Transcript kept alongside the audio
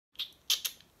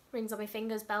rings on my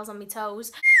fingers, bells on my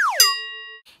toes.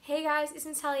 Hey guys, it's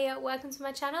Natalia. Welcome to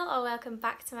my channel, or welcome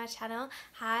back to my channel.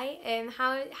 Hi,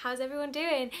 how's everyone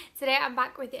doing? Today I'm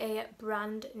back with a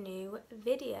brand new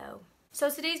video. So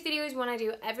today's video is one I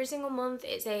do every single month.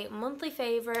 It's a monthly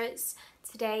favourites.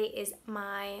 Today is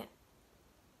my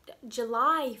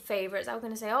July favourites. I was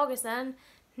going to say August then.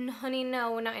 No, honey,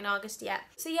 no, we're not in August yet.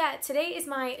 So yeah, today is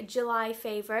my July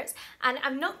favourites, and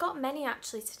I've not got many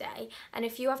actually today, and a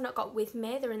few I've not got with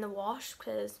me. They're in the wash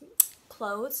because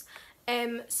clothes.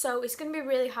 So it's going to be a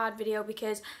really hard video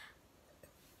because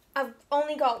I've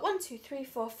only got 1, 2, 3,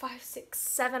 4, 5, 6,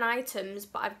 7 items,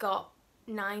 but I've got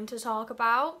 9 to talk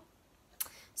about.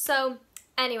 So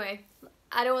anyway,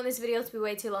 I don't want this video to be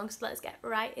way too long, so let's get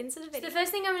right into the video. So the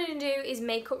first thing I'm going to do is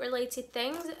makeup related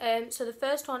things. So the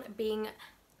first one being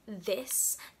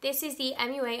this. This is the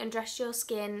MUA Undress Your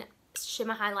Skin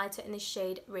Shimmer Highlighter in the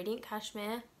shade Radiant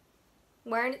Cashmere.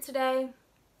 Wearing it today.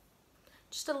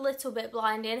 Just a little bit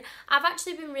blinding. I've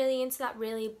actually been really into that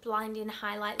really blinding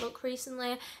highlight look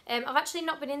recently. I've actually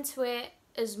not been into it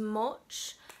as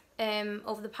much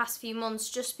over the past few months,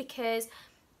 just because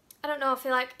I don't know, I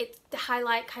feel like the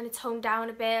highlight kind of toned down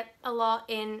a bit a lot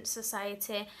in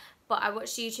society. But I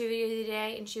watched a YouTube video the other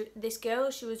day, and this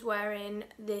girl, she was wearing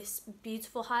this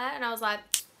beautiful highlight, and I was like,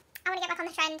 I want to get back on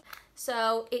the trend.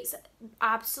 So it's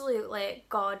absolutely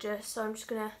gorgeous. So I'm just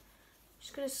gonna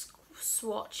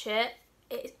swatch it.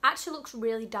 It actually looks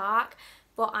really dark,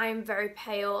 but I'm very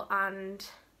pale, and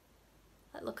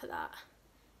like, look at that.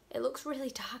 It looks really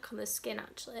dark on the skin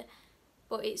actually,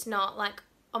 but it's not like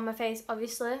on my face,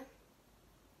 obviously.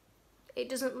 It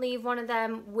doesn't leave one of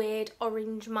them weird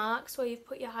orange marks where you've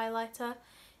put your highlighter.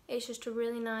 It's just a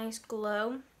really nice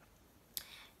glow.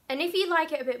 And if you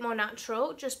like it a bit more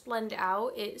natural, just blend it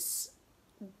out. It's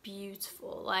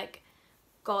beautiful, like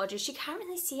gorgeous. You can't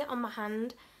really see it on my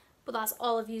hand, but that's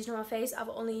all I've used on my face. I've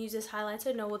only used this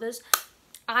highlighter, no others.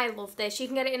 I love this. You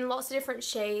can get it in lots of different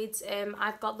shades.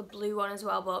 I've got the blue one as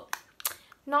well, but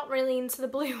not really into the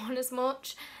blue one as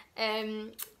much.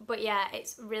 But yeah,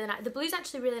 it's really nice. The blue's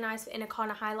actually really nice for inner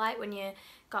corner highlight when you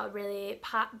got a really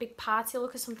big party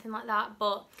look or something like that.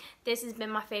 But this has been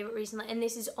my favourite recently, and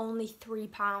this is only £3.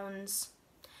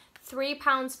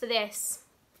 £3 for this.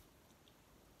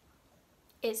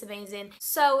 It's amazing.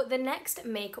 So the next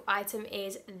makeup item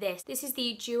is this. This is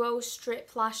the Duo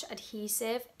Strip Lash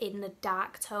Adhesive in the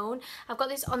dark tone. I've got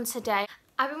this on today.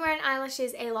 I've been wearing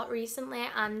eyelashes a lot recently,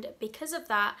 and because of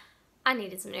that, I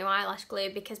needed some new eyelash glue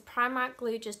because Primark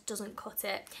glue just doesn't cut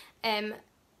it.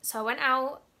 So I went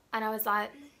out and I was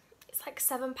like, it's like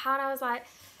 £7. I was like,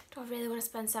 do I really want to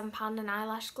spend £7 on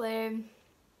eyelash glue? And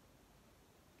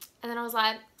then I was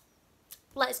like,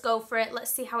 let's go for it.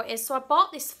 Let's see how it is. So I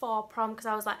bought this for prom because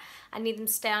I was like, I need them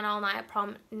to stay on all night at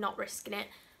prom, not risking it.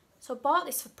 So I bought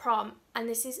this for prom, and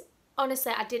this is,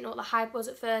 honestly, I didn't know what the hype was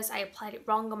at first. I applied it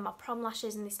wrong on my prom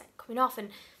lashes and they started coming off, and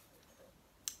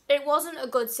it wasn't a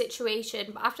good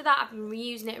situation. But after that, I've been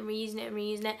reusing it and reusing it and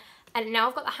reusing it, and now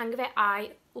I've got the hang of it.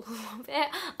 I love it.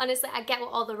 Honestly, I get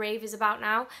what all the rave is about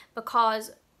now,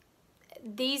 because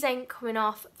these ain't coming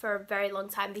off for a very long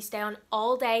time. They stay on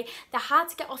all day. They're hard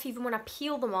to get off even when I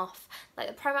peel them off. Like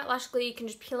the Primark lash glue, you can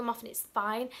just peel them off and it's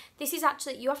fine. This is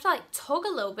actually, you have to like tug a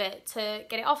little bit to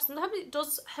get it off. Sometimes it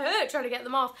does hurt trying to get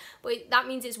them off, but that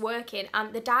means it's working.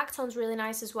 And the dark tone's really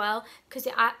nice as well, because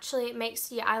it actually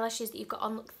makes your eyelashes that you've got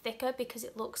on look thicker, because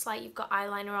it looks like you've got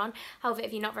eyeliner on. However,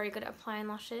 if you're not very good at applying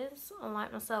lashes,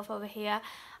 unlike myself over here,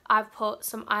 I've put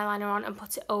some eyeliner on and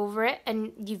put it over it,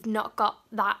 and you've not got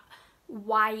that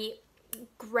white,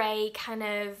 grey, kind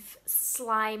of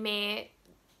slimy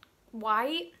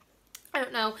white. I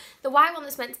don't know. The white one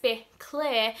that's meant to be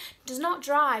clear does not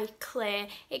dry clear.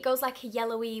 It goes like a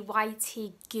yellowy,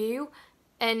 whitey goo.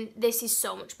 And this is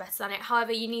so much better than it.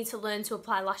 However, you need to learn to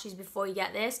apply lashes before you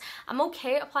get this. I'm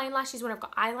okay at applying lashes when I've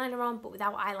got eyeliner on, but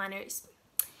without eyeliner,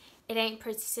 it ain't a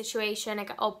pretty situation. I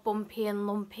get all bumpy and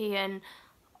lumpy and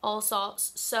all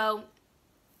sorts. So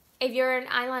if you're an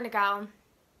eyeliner gal,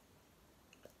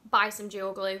 buy some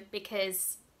Duo glue,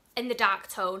 because in the dark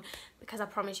tone, because I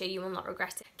promise you, you will not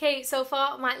regret it. Okay, so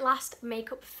for my last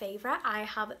makeup favourite, I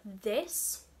have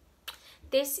this.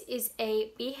 This is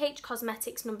a BH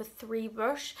Cosmetics number 3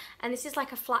 brush, and this is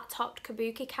like a flat topped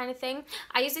kabuki kind of thing.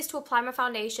 I use this to apply my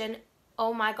foundation.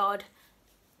 Oh my god,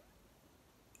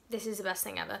 this is the best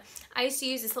thing ever. I used to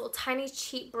use this little tiny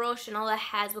cheap brush, and all the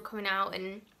hairs were coming out,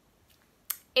 and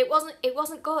it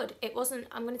wasn't good. It wasn't,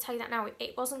 I'm going to tell you that now,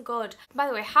 it wasn't good. By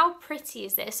the way, how pretty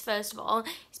is this, first of all?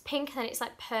 It's pink, and then it's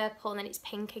like purple, and then it's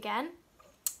pink again.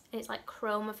 And it's like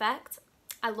chrome effect.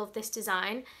 I love this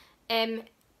design.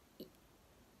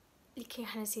 you can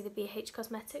kind of see the BH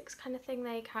Cosmetics kind of thing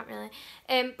there, you can't really.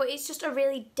 But it's just a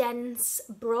really dense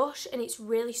brush and it's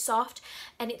really soft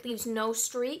and it leaves no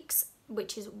streaks,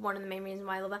 which is one of the main reasons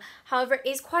why I love it. However, it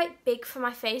is quite big for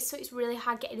my face, so it's really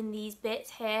hard getting in these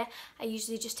bits here. I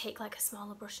usually just take like a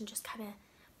smaller brush and just kind of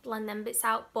blend them bits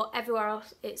out, but everywhere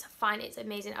else it's fine, it's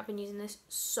amazing. I've been using this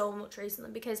so much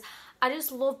recently because I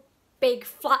just love big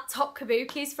flat top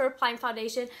kabukis for applying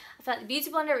foundation. I feel like the Beauty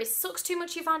Blender, it sucks too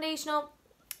much of your foundation up.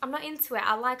 I'm not into it.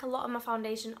 I like a lot of my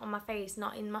foundation on my face,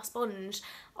 not in my sponge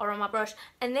or on my brush.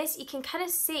 And this, you can kind of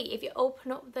see, if you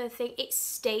open up the thing, it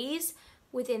stays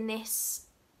within this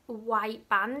white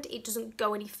band. It doesn't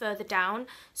go any further down.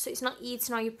 So it's not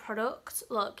eating all your product.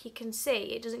 Look, you can see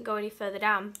it doesn't go any further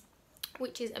down,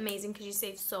 which is amazing because you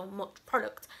save so much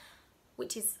product,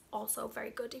 which is also very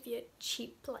good if you're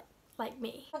cheap like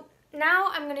me. Now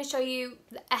I'm going to show you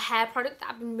a hair product that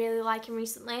I've been really liking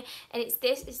recently, and it's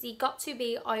this. It's the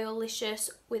Got2b Oilicious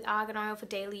with Argan Oil for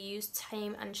daily use,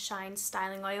 Tame and Shine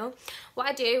styling oil. What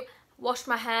I do, wash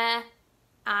my hair,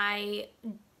 I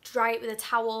dry it with a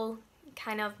towel,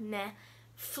 kind of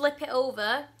flip it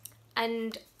over,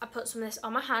 and I put some of this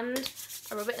on my hand,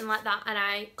 I rub it in like that, and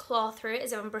I claw through it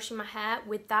as if I'm brushing my hair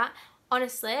with that.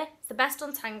 Honestly, it's the best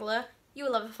untangler you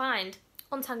will ever find.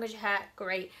 Untangles your hair,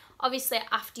 great. Obviously,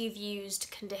 after you've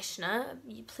used conditioner,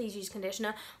 please use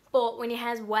conditioner, but when your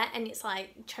hair's wet and it's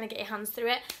like trying to get your hands through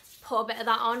it, put a bit of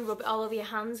that on, rub it all over your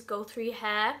hands, go through your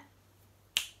hair.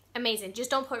 Amazing.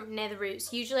 Just don't put it near the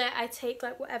roots. Usually I take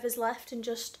like whatever's left and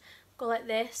just go like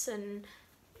this and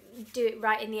do it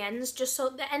right in the ends, just so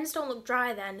the ends don't look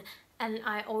dry then, and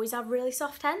I always have really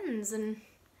soft ends, and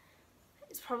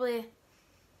it's probably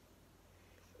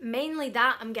mainly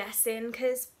that, I'm guessing,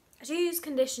 because I do use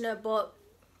conditioner, but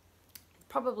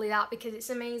probably that because it's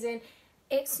amazing.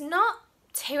 It's not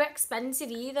too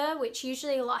expensive either, which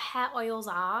usually a lot of hair oils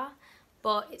are,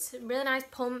 but it's a really nice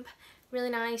pump, really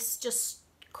nice, just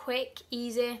quick,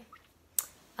 easy.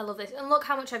 I love this. And look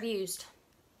how much I've used.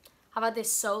 I've had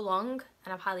this so long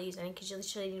and I've hardly used any because you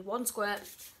literally need one squirt,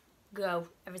 go,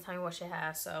 every time you wash your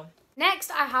hair. So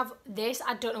next I have this.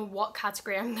 I don't know what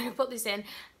category I'm going to put this in,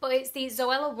 but it's the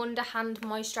Zoella Wonder Hand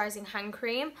Moisturising Hand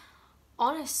Cream.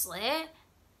 Honestly,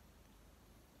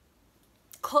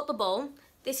 cut the bull.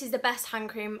 This is the best hand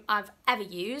cream I've ever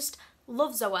used.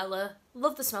 Love Zoella,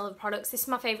 love the smell of the products. This is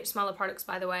my favourite smell of products,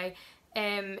 by the way.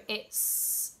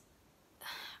 It's,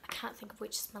 I can't think of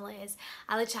which smell it is.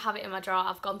 I literally have it in my drawer.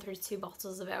 I've gone through 2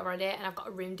 bottles of it already, and I've got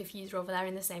a room diffuser over there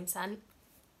in the same scent.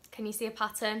 Can you see a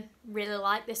pattern? Really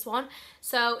like this one.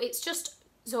 So it's just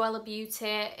Zoella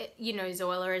Beauty. You know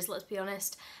Zoella is, let's be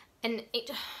honest. And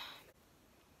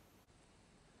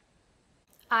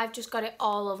I've just got it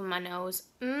all over my nose.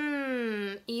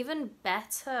 Even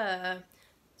better.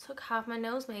 Took half my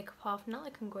nose makeup off. Not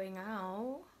like I'm going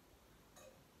out.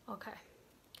 Okay.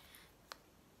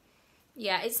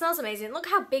 Yeah, it smells amazing. Look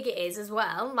how big it is as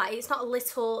well. Like, it's not a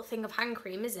little thing of hand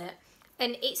cream, is it?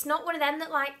 And it's not one of them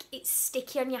that, like, it's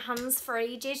sticky on your hands for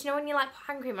ages. You know when you, like, put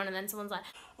hand cream on and then someone's like,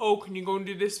 oh, can you go and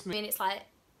do this for me? And it's like,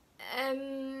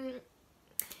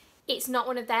 it's not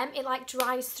one of them. It like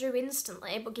dries through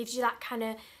instantly, but gives you that kind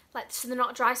of like, so they're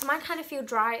not dry. So mine kind of feel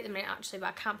dry at the minute actually, but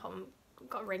I can't put them,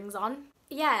 got rings on.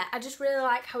 Yeah, I just really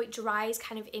like how it dries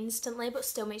kind of instantly, but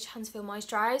still makes your hands feel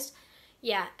moisturised.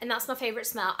 Yeah, and that's my favourite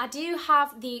smell. I do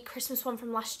have the Christmas one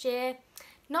from last year.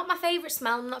 Not my favourite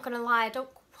smell, I'm not going to lie. I don't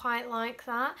quite like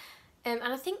that. And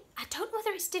I think, I don't know whether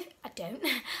it's different,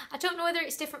 I don't know whether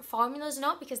it's different formulas or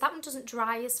not, because that one doesn't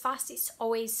dry as fast. It's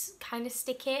always kind of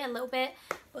sticky a little bit,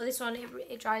 but this one,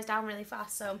 it dries down really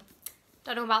fast, so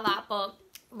don't know about that, but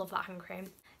love that hand cream.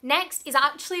 Next is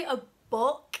actually a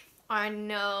book. I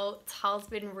know Tal's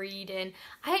been reading.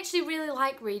 I actually really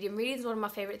like reading. Reading is one of my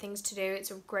favourite things to do. It's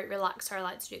a great relaxer. I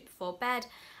like to do it before bed.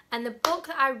 And the book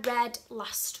that I read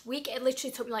last week, it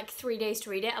literally took me like 3 days to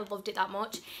read it, I loved it that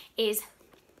much, is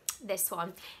this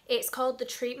one. It's called The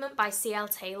Treatment by C.L.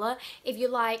 Taylor. If you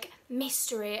like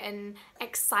mystery and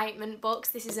excitement books,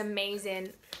 this is amazing.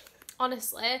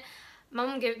 Honestly, my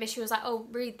mum gave it me, she was like, oh,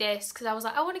 read this, because I was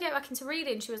like, I want to get back into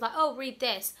reading. She was like, oh, read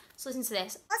this. So listen to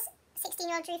this.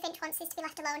 16-year-old Drew Finch wants to be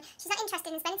left alone. She's not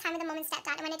interested in spending time with her mum and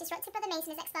stepdad, and when her disruptive brother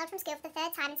Mason is expelled from school for the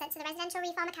 3rd time and sent to the residential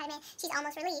reform academy, she's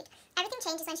almost relieved. Everything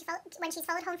changes when she's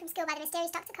followed home from school by the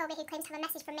mysterious Dr. Colby, who claims to have a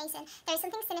message from Mason. There is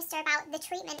something sinister about the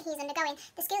treatment he is undergoing.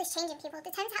 The school is changing people.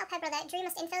 Determined to help her brother, Drew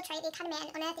must infiltrate the academy and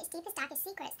unearth its deepest, darkest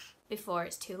secrets. Before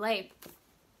it's too late.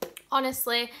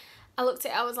 Honestly, I looked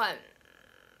at it, I was like,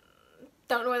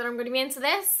 don't know whether I'm going to be into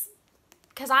this,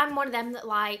 because I'm one of them that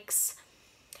likes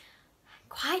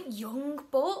quite young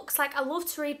books. Like, I love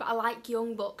to read, but I like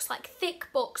young books, like thick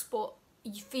books, but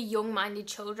for young-minded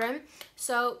children.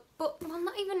 So, but, well,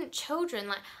 not even children.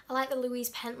 Like, I like the Louise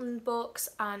Pentland books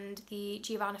and the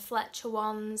Giovanna Fletcher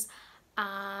ones,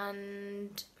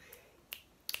 and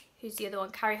who's the other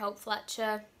one? Carrie Hope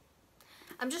Fletcher.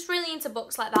 I'm just really into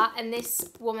books like that, and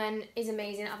this woman is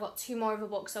amazing. I've got 2 more of her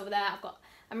books over there.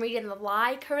 I'm reading The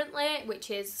Lie currently, which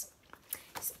is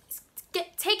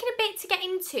taking a bit to get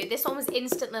into. This one was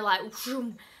instantly like,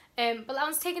 whoom. But that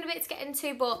one's taking a bit to get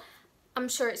into, but I'm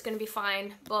sure it's going to be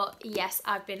fine. But yes,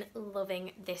 I've been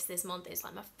loving this month. It's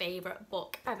like my favourite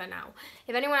book ever now.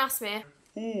 If anyone asks me,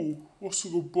 ooh, what's a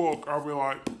good book? I'll be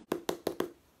like,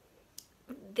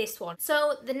 this one.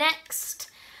 So the next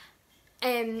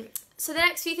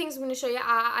few things I'm going to show you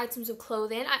are items of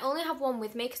clothing. I only have one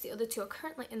with me because the other 2 are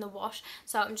currently in the wash.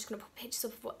 So I'm just going to put pictures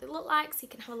of what they look like so you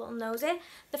can have a little nosy.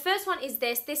 The first one is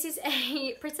this. This is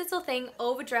a Pretty Little Thing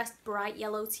overdressed bright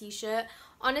yellow t-shirt.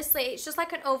 Honestly, it's just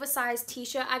like an oversized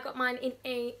t-shirt. I got mine in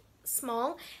a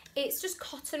small. It's just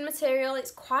cotton material.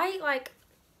 It's quite like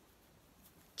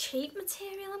cheap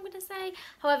material, I'm going to say.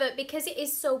 However, because it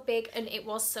is so big and it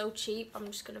was so cheap, I'm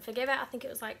just going to forgive it. I think it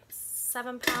was like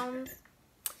 £7.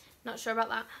 Not sure about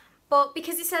that. But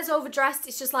because it says overdressed,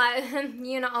 it's just like,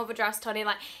 you're not overdressed, honey.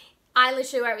 Like, I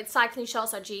literally wear it with cycling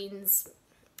shorts or jeans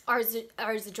or as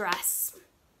a dress.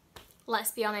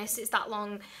 Let's be honest, it's that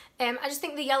long. I just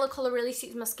think the yellow colour really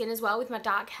suits my skin as well with my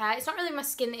dark hair. It's not really my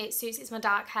skin that it suits, it's my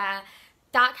dark hair.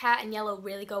 Dark hair and yellow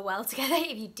really go well together,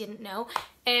 if you didn't know.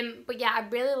 But yeah, I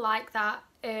really like that.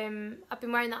 I've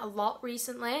been wearing that a lot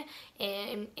recently.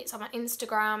 It's on my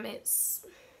Instagram. I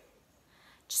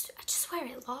just wear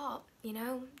it a lot, you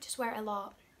know? Just wear it a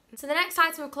lot. So the next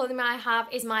item of clothing I have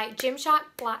is my Gymshark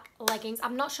black leggings.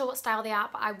 I'm not sure what style they are,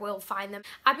 but I will find them.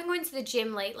 I've been going to the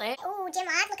gym lately. Oh, gym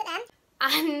lad, look at them.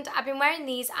 And I've been wearing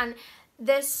these, and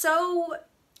they're so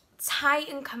tight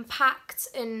and compact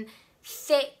and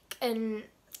thick, and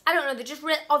I don't know, they're just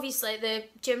really, obviously the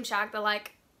Gymshark, they're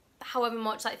like however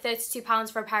much, like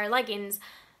 £32 for a pair of leggings,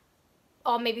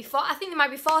 or maybe I think they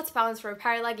might be £40 for a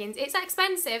pair of leggings. It's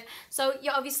expensive, so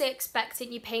you're obviously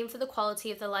expecting, you're paying for the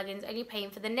quality of the leggings and you're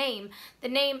paying for the name. The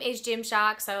name is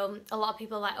Gymshark, so a lot of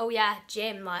people are like, oh yeah,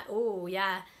 gym, like, oh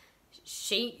yeah,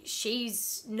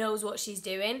 she's knows what she's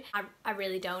doing. I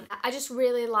really don't. I just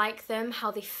really like them, how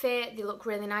they fit, they look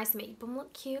really nice, they make your bum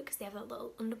look cute because they have a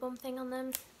little underbum thing on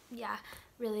them. Yeah,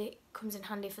 really comes in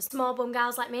handy for small bum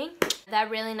gals like me. They're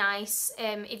really nice.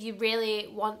 If you really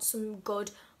want some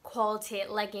good quality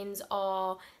leggings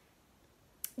or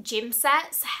gym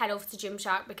sets, head over to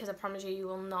Gymshark, because I promise you, you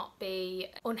will not be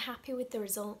unhappy with the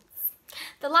results.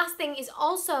 The last thing is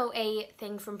also a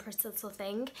thing from Pretty Little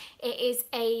Thing. It is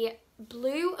a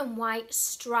blue and white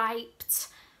striped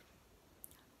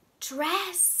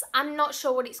dress. I'm not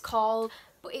sure what it's called,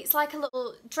 but it's like a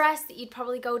little dress that you'd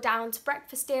probably go down to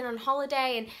breakfast in on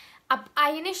holiday, and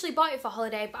I initially bought it for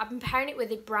holiday, but I've been pairing it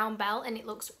with a brown belt and it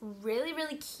looks really,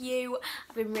 really cute.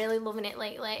 I've been really loving it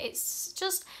lately. It's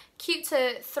just cute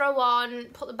to throw on,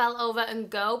 put the belt over and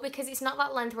go, because it's not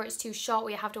that length where it's too short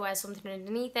where you have to wear something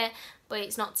underneath it, but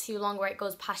it's not too long where it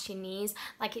goes past your knees.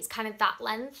 Like, it's kind of that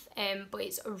length, but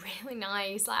it's really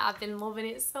nice. Like, I've been loving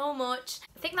it so much.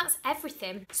 I think that's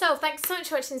everything. So thanks so much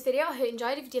for watching this video. I hope you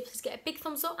enjoyed. If you did, please get a big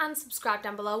thumbs up and subscribe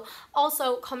down below.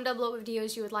 Also, comment down below what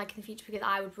videos you would like in the future, because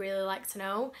I would really like to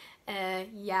know.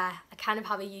 Yeah, I kind of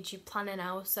have a YouTube planner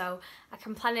now, so I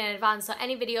can plan in advance. So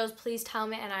any videos, please tell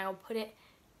me and I'll put it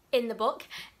in the book.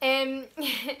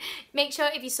 Make sure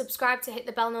if you subscribe to hit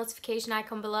the bell notification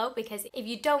icon below, because if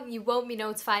you don't, you won't be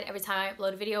notified every time I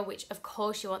upload a video, which of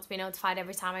course you want to be notified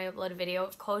every time I upload a video.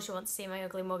 Of course you want to see my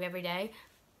ugly mug every day.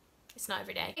 It's not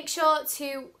every day. Make sure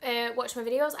to watch my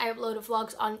videos. I upload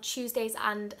vlogs on Tuesdays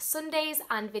and Sundays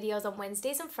and videos on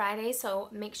Wednesdays and Fridays, so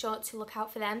make sure to look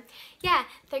out for them. Yeah,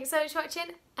 thanks so much for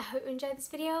watching. I hope you enjoyed this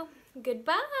video.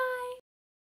 Goodbye!